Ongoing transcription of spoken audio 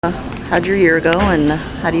How'd your year go, and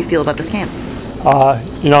how do you feel about this camp?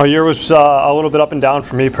 Year was a little bit up and down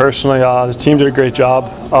for me personally. The team did a great job.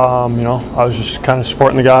 I was just kind of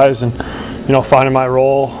supporting the guys and, finding my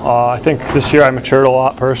role. I think this year I matured a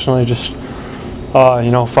lot personally, just,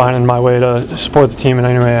 finding my way to support the team in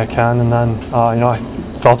any way I can. And then, I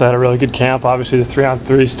felt I had a really good camp. Obviously, the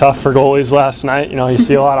 3-on-3 is tough for goalies last night. You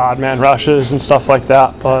see a lot of odd man rushes and stuff like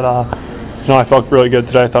that. But, I felt really good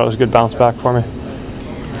today. I thought it was a good bounce back for me.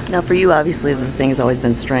 Now, for you, obviously, the thing has always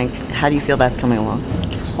been strength. How do you feel that's coming along?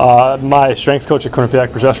 My strength coach at Quinnipiac,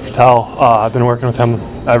 Petruzzelli, I've been working with him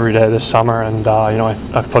every day this summer, and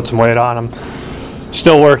I've put some weight on him.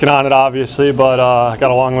 Still working on it, obviously, but I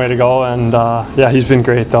got a long way to go. And he's been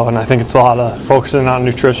great though, and I think it's a lot of focusing on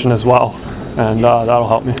nutrition as well, and that'll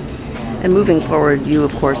help me. And moving forward, you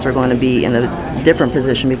of course are going to be in a different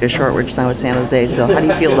position because Shortridge signed with San Jose. So how do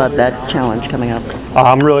you feel about that challenge coming up?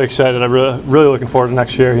 I'm really excited. I'm really looking forward to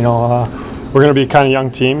next year. We're going to be a kind of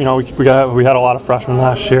young team. We had a lot of freshmen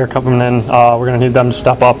last year coming in. We're going to need them to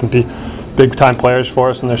step up and be big time players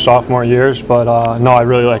for us in their sophomore years. But I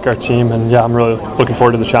really like our team, and I'm really looking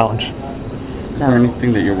forward to the challenge. Is there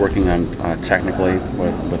anything that you're working on technically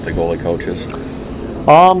with the goalie coaches?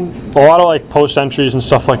 A lot of post entries and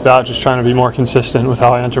stuff like that, just trying to be more consistent with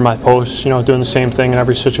how I enter my posts, doing the same thing in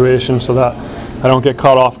every situation so that I don't get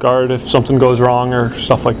caught off guard if something goes wrong or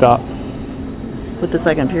stuff like that. With the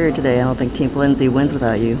second period today, I don't think Team Lindsay wins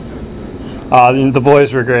without you. The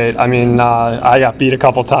boys were great. I got beat a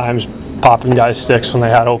couple times popping guys' sticks when they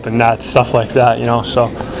had open nets, stuff like that, so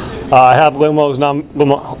I had Limoges'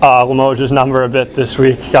 number a bit this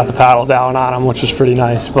week, got the paddle down on him, which was pretty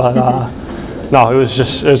nice, but no, it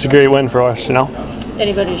was a great win for us,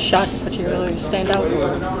 Anybody shot particularly stand out?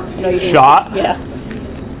 Shot? Yeah.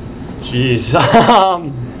 Jeez.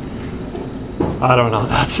 I don't know.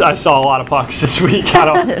 I saw a lot of pucks this week. I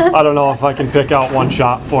don't know if I can pick out one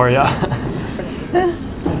shot for you.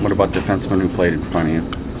 What about defensemen who played in front of you?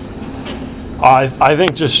 I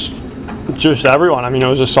think just everyone. It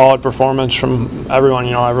was a solid performance from everyone.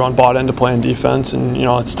 Everyone bought into playing defense, and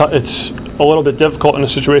it's a little bit difficult in a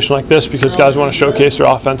situation like this because guys want to showcase their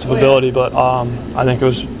offensive ability. But I think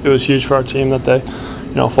it was huge for our team that they,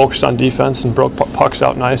 focused on defense and broke pucks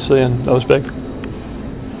out nicely, and that was big.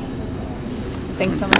 Thanks so much.